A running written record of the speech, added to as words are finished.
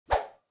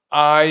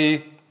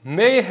I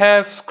may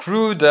have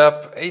screwed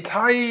up a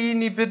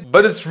tiny bit,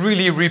 but it's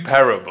really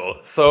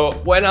repairable. So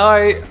when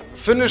I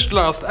finished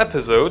last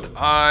episode,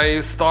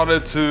 I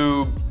started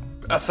to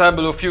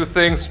assemble a few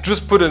things,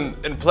 just put in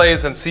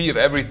place and see if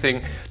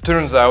everything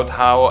turns out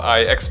how I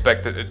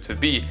expected it to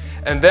be.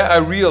 And there I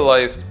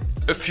realized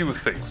a few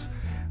things.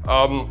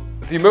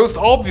 The most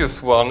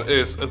obvious one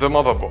is the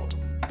motherboard.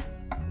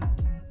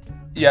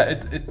 Yeah,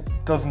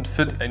 it doesn't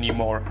fit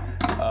anymore.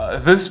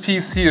 This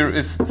piece here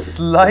is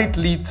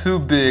slightly too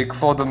big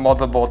for the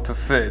motherboard to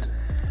fit.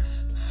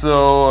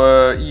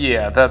 So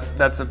yeah,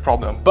 that's a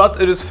problem.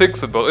 But it is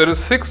fixable. It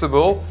is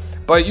fixable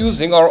by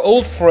using our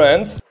old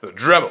friend, the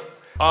Dremel.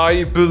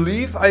 I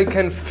believe I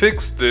can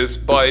fix this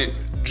by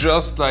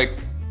just like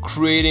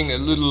creating a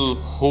little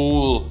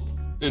hole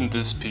in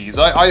this piece.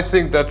 I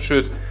think that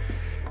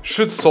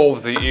should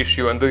solve the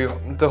issue, and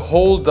the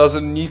hole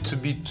doesn't need to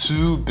be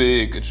too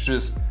big. It's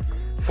just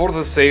for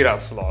the SATA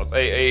slot,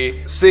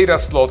 a SATA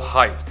slot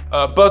height.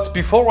 But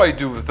before I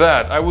do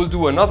that, I will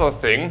do another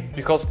thing,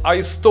 because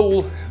I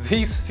stole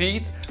these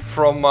feet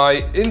from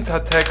my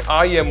Intertech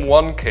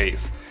IM1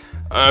 case.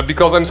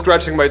 Because I'm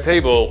scratching my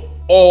table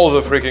all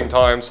the freaking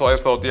time, so I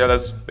thought, yeah,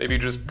 let's maybe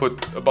just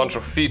put a bunch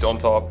of feet on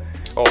top.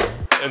 Oh,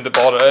 in the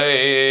bottom,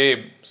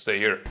 hey, stay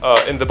here.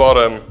 In the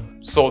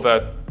bottom, so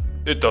that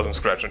it doesn't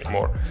scratch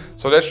anymore.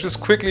 So let's just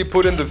quickly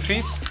put in the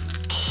feet.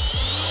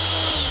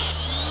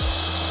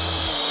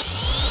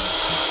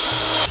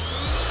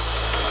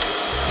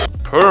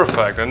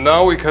 Perfect, and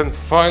now we can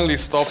finally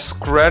stop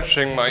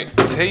scratching my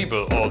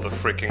table all the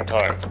freaking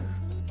time.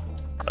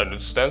 And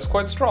it stands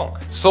quite strong.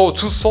 So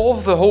to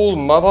solve the whole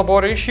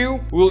motherboard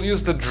issue, we'll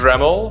use the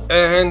Dremel,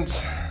 and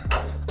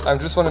I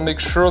just want to make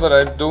sure that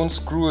I don't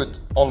screw it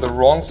on the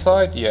wrong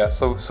side. Yeah,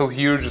 so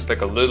here just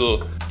like a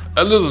little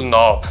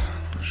knob.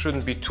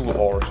 Shouldn't be too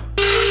hard.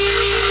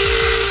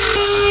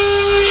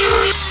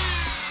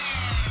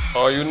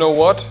 Oh, you know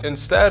what?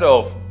 Instead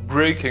of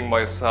breaking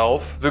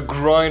myself, the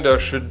grinder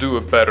should do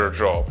a better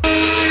job.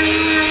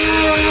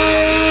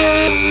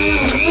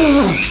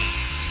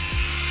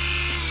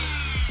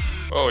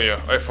 Oh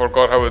yeah, I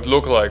forgot how it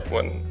looks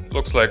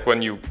like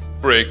when you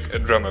break a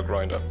Dremel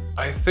grinder.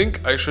 I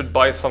think I should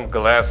buy some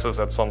glasses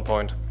at some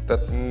point.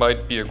 That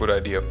might be a good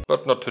idea,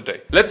 but not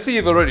today. Let's see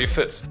if it already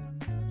fits.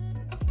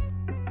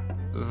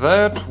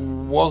 That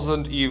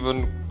wasn't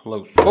even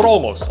close, but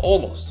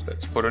almost.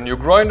 Let's put a new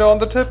grinder on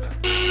the tip.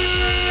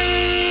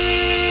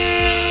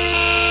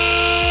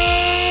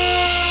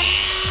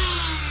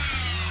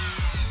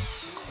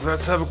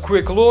 Let's have a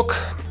quick look.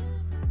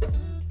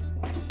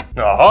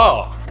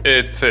 Aha!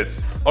 It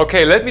fits.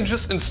 Okay, let me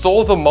just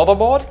install the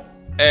motherboard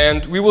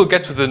and we will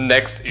get to the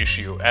next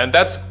issue. And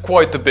that's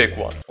quite the big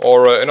one.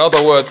 Or in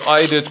other words,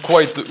 I did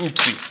quite the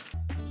oopsie.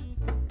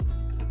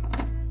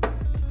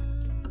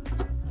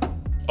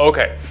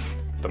 Okay,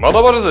 the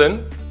motherboard is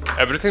in.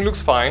 Everything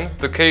looks fine.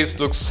 The case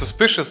looks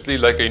suspiciously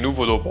like a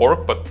Nouveau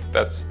board, but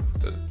that's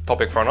a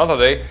topic for another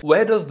day.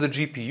 Where does the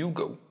GPU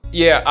go?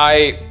 Yeah,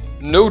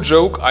 no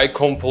joke, I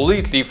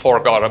completely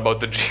forgot about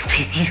the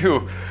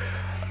GPU.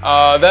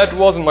 That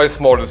wasn't my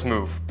smartest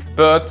move,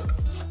 but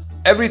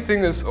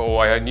everything is... Oh,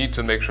 I need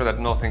to make sure that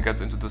nothing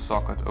gets into the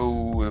socket.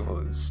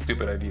 Oh,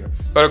 stupid idea.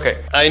 But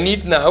okay, I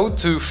need now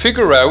to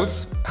figure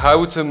out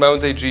how to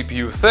mount a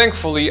GPU.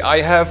 Thankfully,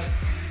 I have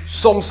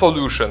some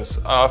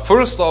solutions.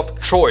 First off,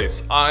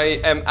 choice.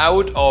 I am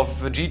out of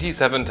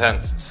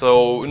GT710s,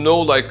 so no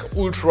like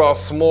ultra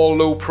small,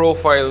 low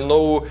profile,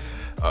 no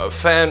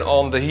fan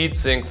on the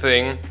heatsink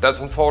thing. That's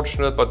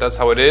unfortunate, but that's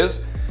how it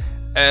is.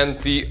 And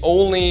the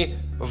only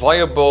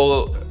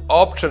viable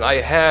option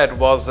I had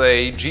was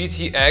a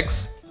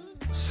GTX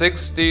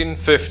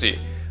 1650,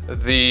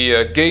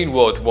 the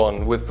gain-watt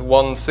one with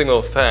one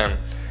single fan.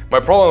 My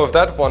problem with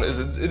that one is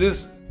it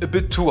is a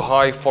bit too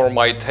high for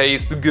my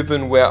taste,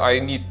 given where I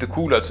need the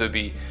cooler to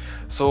be.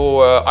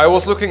 So I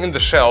was looking in the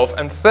shelf,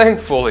 and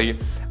thankfully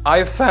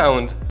I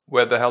found...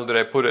 Where the hell did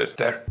I put it?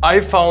 There. I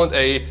found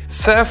a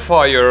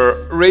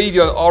Sapphire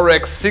Radeon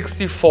RX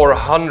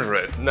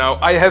 6400. Now,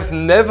 I have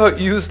never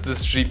used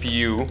this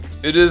GPU.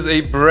 It is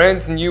a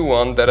brand new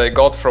one that I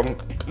got from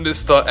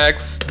Mr.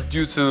 X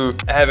due to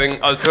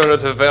having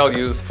alternative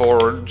values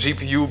for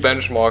GPU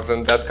benchmarks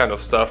and that kind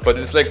of stuff. But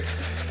it's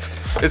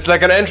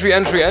like an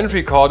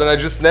entry card, and I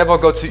just never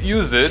got to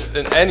use it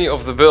in any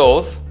of the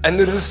builds. And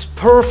it is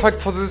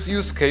perfect for this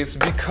use case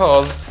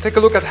because take a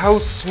look at how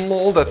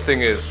small that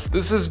thing is.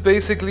 This is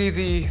basically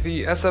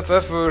the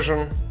SFF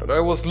version that I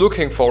was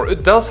looking for.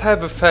 It does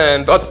have a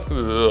fan, but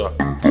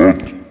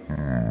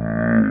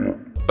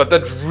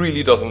that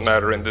really doesn't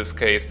matter in this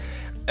case.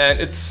 And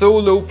it's so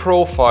low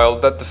profile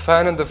that the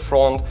fan in the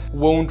front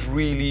won't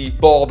really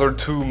bother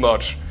too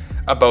much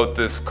about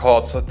this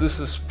card, so this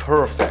is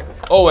perfect.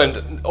 Oh,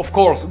 and of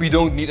course we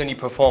don't need any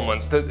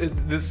performance.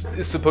 This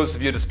is supposed to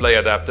be a display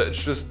adapter.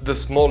 It's just the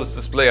smallest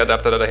display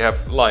adapter that I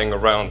have lying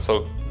around,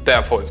 so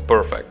therefore it's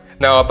perfect.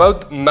 Now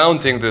about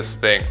mounting this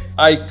thing,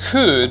 I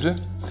could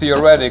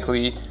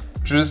theoretically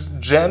just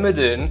jam it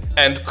in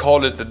and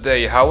call it a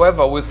day.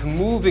 However, with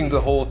moving the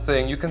whole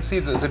thing, you can see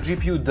that the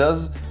GPU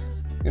does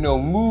you know,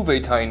 move a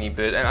tiny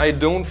bit, and I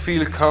don't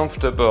feel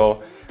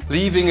comfortable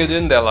leaving it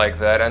in there like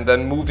that and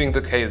then moving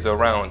the case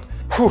around.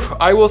 Whew,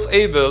 I was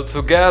able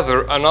to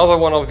gather another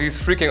one of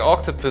these freaking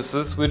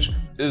octopuses, which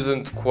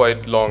isn't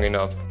quite long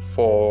enough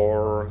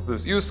for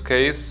this use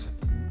case,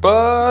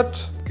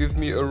 but give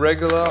me a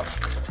regular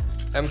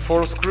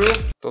M4 screw.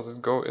 Does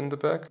it go in the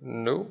back?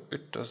 No,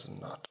 it does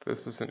not.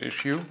 This is an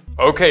issue.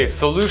 Okay,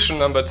 solution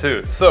number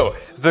 2. So,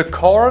 the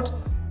cord,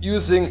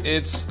 using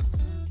its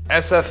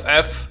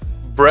SFF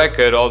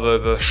bracket, or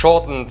the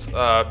shortened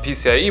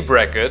PCIe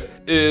bracket,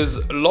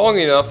 is long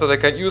enough that I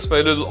can use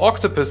my little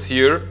octopus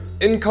here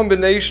in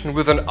combination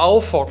with an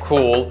alpha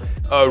coil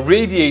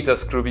radiator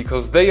screw,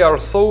 because they are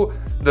so,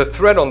 the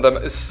thread on them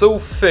is so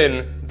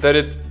thin that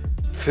it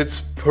fits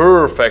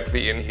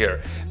perfectly in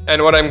here.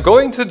 And what I'm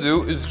going to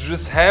do is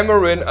just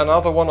hammer in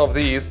another one of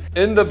these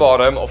in the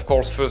bottom, of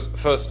course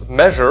first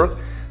measured,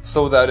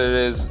 so that it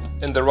is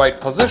in the right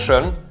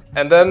position.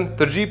 And then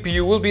the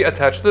GPU will be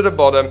attached to the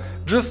bottom,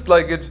 just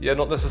like it, yeah,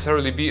 not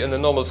necessarily be in a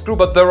normal screw,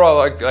 but there are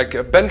like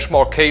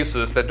benchmark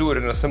cases that do it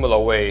in a similar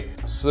way.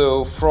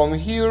 So from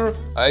here,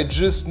 I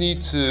just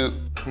need to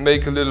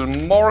make a little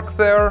mark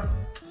there,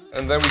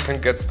 and then we can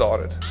get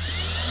started.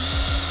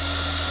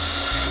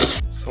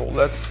 So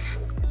let's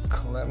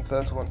clamp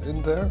that one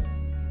in there.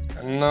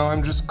 And now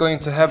I'm just going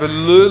to have a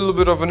little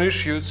bit of an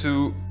issue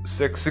to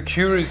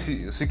securely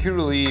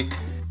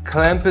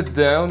clamp it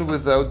down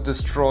without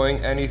destroying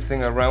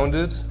anything around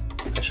it.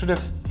 I should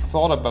have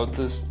thought about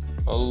this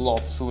a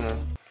lot sooner.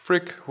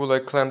 Frick, will I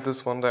clamp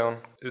this one down?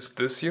 Is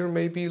this here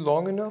maybe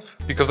long enough?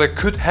 Because I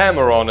could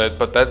hammer on it,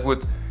 but that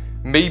would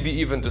maybe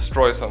even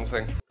destroy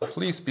something.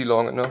 Please be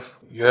long enough.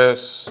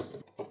 Yes.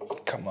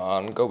 Come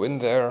on, go in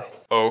there.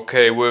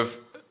 Okay, with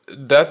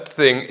that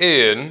thing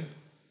in,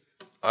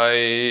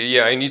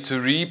 I need to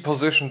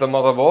reposition the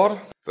motherboard.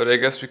 But I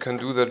guess we can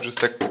do that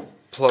just like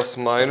plus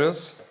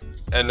minus.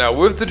 And now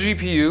with the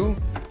GPU,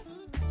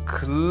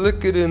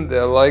 click it in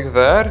there like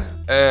that,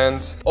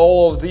 and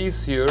all of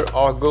these here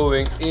are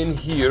going in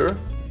here.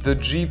 The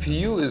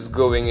GPU is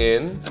going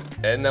in,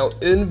 and now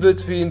in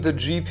between the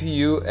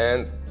GPU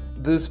and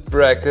this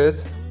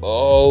bracket,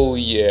 oh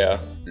yeah,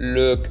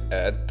 look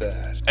at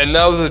that. And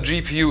now the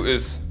GPU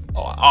is,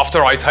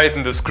 after I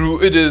tighten the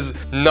screw, it is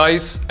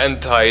nice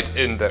and tight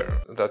in there.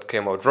 That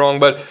came out wrong,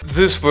 but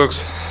this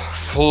works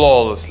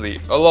flawlessly.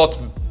 A lot,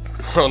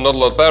 well, not a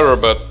lot better,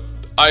 but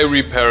I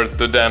repaired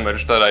the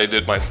damage that I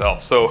did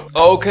myself. So,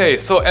 okay,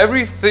 so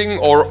everything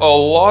or a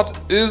lot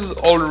is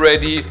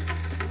already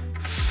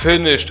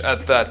finished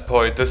at that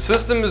point. The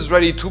system is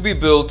ready to be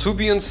built, to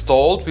be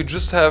installed. We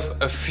just have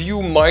a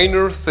few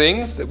minor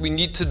things that we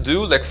need to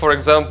do, like for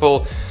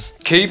example,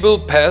 cable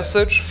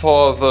passage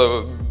for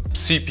the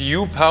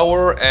CPU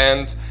power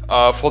and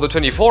for the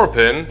 24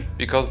 pin,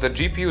 because the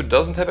GPU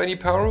doesn't have any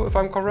power, if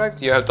I'm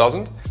correct. Yeah, it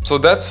doesn't. So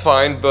that's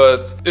fine,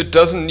 but it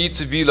doesn't need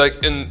to be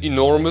like an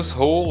enormous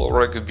hole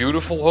or like a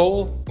beautiful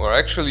hole. Or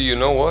actually, you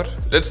know what?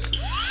 Let's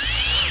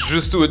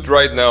just do it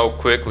right now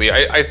quickly.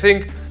 I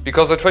think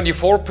because the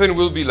 24 pin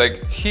will be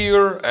like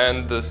here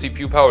and the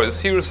CPU power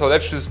is here, so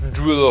let's just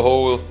drill a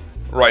hole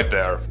right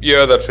there.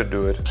 Yeah, that should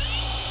do it.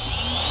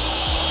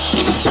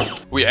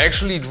 We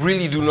actually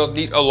really do not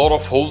need a lot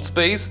of hole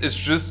space. It's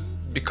just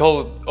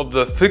because of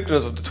the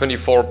thickness of the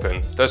 24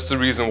 pin. That's the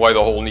reason why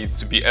the hole needs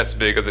to be as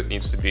big as it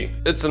needs to be.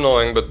 It's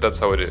annoying, but that's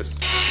how it is.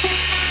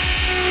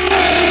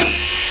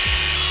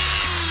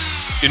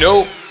 You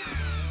know,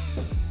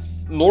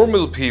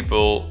 normal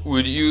people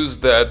would use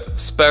that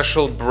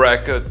special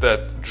bracket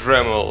that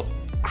Dremel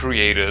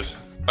created.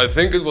 I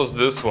think it was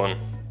this one,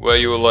 where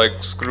you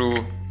like screw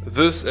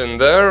this in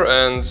there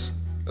and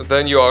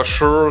then you are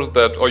sure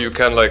that, or you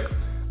can like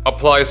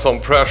apply some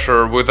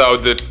pressure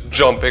without it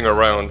jumping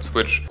around,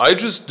 which I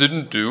just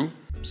didn't do.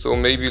 So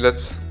maybe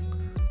let's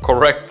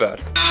correct that.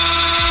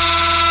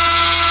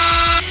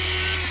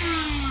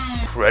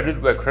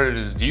 Credit where credit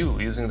is due.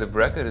 Using the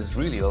bracket is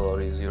really a lot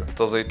easier.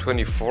 Does a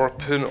 24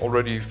 pin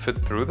already fit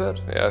through that?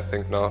 Yeah, I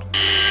think not.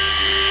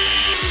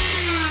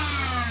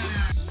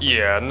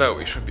 Yeah, no,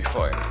 we should be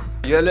fine.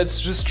 Yeah,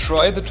 let's just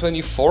try the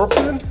 24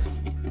 pin.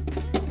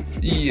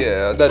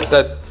 Yeah,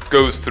 that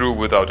goes through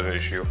without an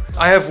issue.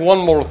 I have one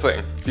more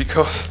thing,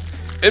 because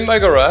in my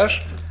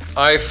garage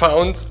I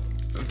found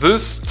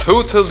this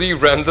totally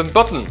random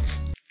button.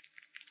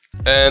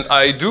 And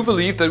I do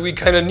believe that we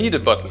kind of need a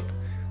button.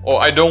 Or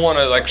I don't want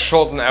to like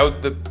shorten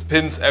out the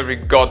pins every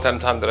goddamn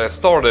time that I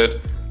start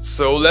it.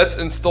 So let's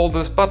install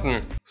this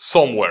button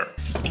somewhere.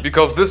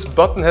 Because this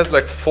button has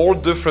like 4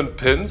 different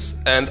pins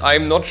and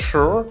I'm not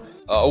sure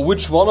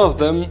which one of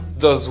them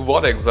does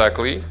what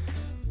exactly.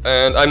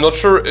 And I'm not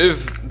sure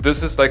if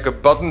this is like a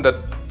button that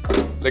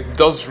like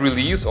does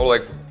release, or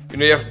like, you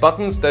know, you have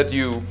buttons that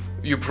you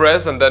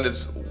press and then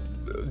it's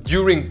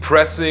during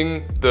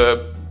pressing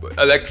the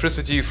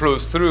electricity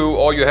flows through,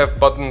 or you have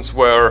buttons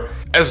where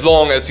as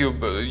long as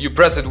you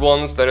press it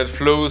once, then it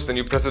flows, then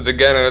you press it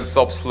again and it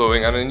stops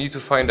flowing. And I need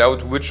to find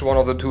out which one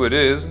of the two it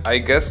is. I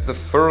guess the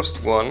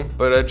first one,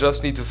 but I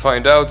just need to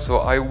find out, so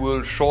I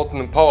will shorten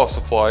the power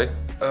supply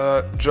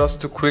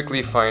just to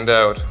quickly find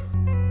out.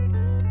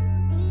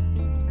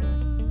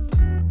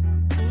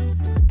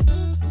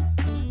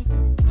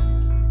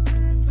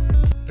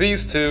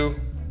 these two,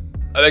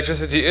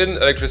 electricity in,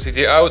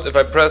 electricity out. If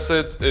I press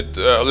it, it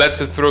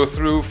lets it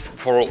through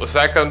for a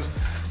second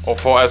or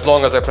for as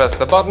long as I press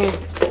the button.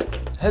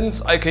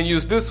 Hence, I can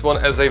use this one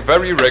as a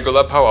very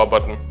regular power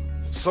button.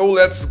 So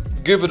let's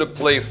give it a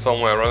place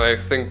somewhere, and I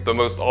think the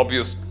most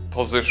obvious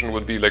position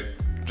would be like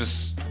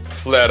just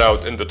flat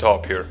out in the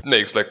top here.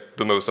 Makes like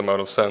the most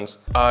amount of sense.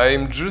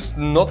 I'm just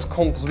not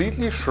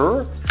completely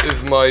sure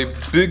if my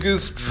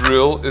biggest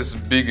drill is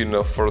big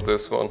enough for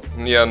this one.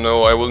 Yeah,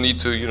 no, I will need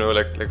to, you know,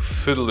 like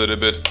fiddle it a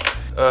bit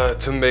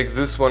to make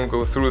this one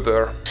go through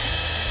there.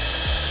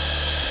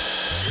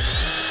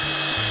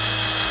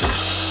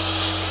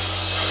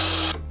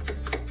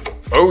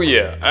 Oh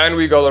yeah, and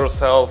we got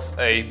ourselves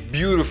a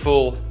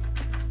beautiful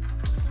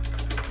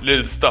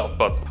little start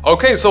button.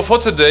 Okay, so for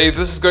today,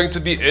 this is going to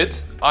be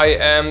it. I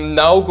am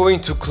now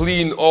going to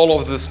clean all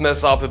of this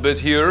mess up a bit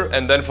here,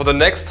 and then for the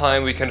next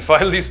time we can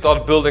finally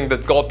start building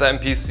that goddamn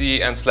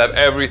PC and slap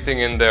everything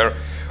in there.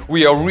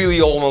 We are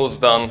really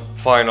almost done,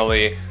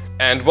 finally.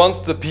 And once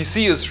the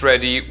PC is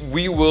ready,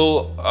 we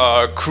will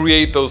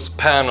create those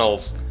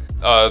panels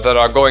that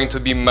are going to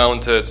be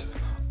mounted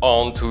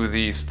onto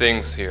these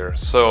things here.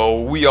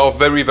 So we are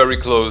very, very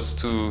close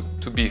to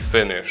be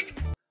finished.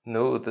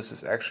 No, this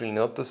is actually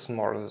not the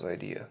smartest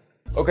idea.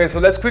 Okay, so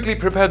let's quickly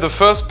prepare the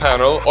first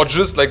panel, or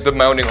just like the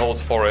mounting holes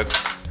for it,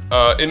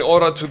 in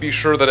order to be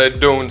sure that I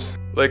don't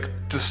like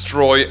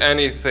destroy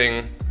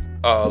anything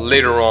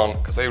later on,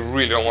 because I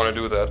really don't want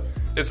to do that.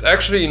 It's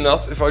actually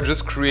enough if I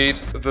just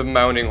create the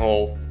mounting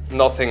hole,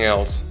 nothing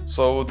else.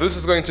 So this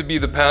is going to be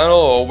the panel,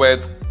 or where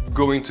it's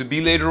going to be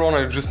later on.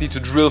 I just need to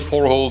drill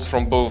 4 holes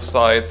from both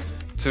sides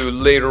to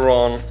later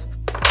on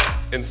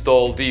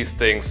install these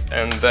things,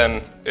 and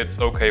then it's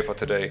okay for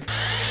today.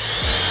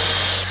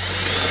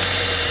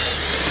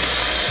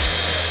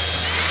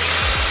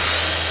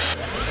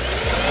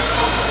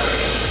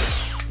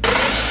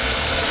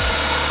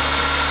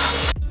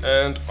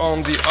 And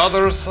on the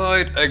other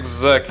side,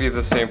 exactly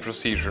the same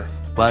procedure.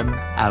 1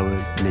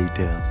 hour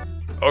later.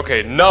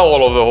 Okay, now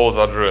all of the holes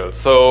are drilled.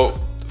 So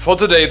for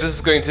today, this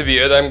is going to be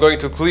it. I'm going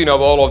to clean up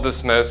all of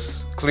this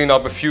mess, clean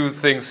up a few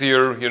things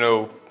here, you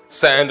know,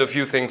 sand a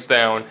few things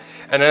down.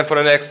 And then for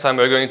the next time,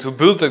 we're going to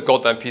build the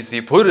goddamn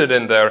PC, put it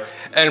in there,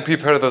 and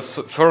prepare the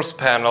first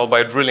panel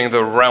by drilling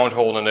the round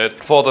hole in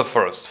it for the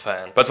first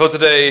fan. But for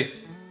today,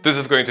 this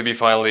is going to be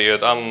finally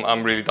it.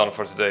 I'm really done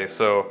for today.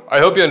 So I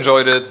hope you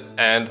enjoyed it,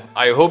 and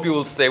I hope you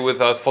will stay with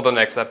us for the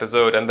next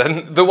episode. And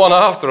then the one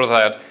after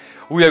that,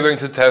 we are going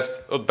to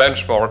test a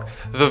benchmark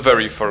the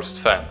very first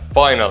fan,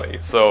 finally.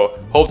 So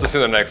hope to see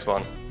you in the next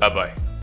one. Bye bye.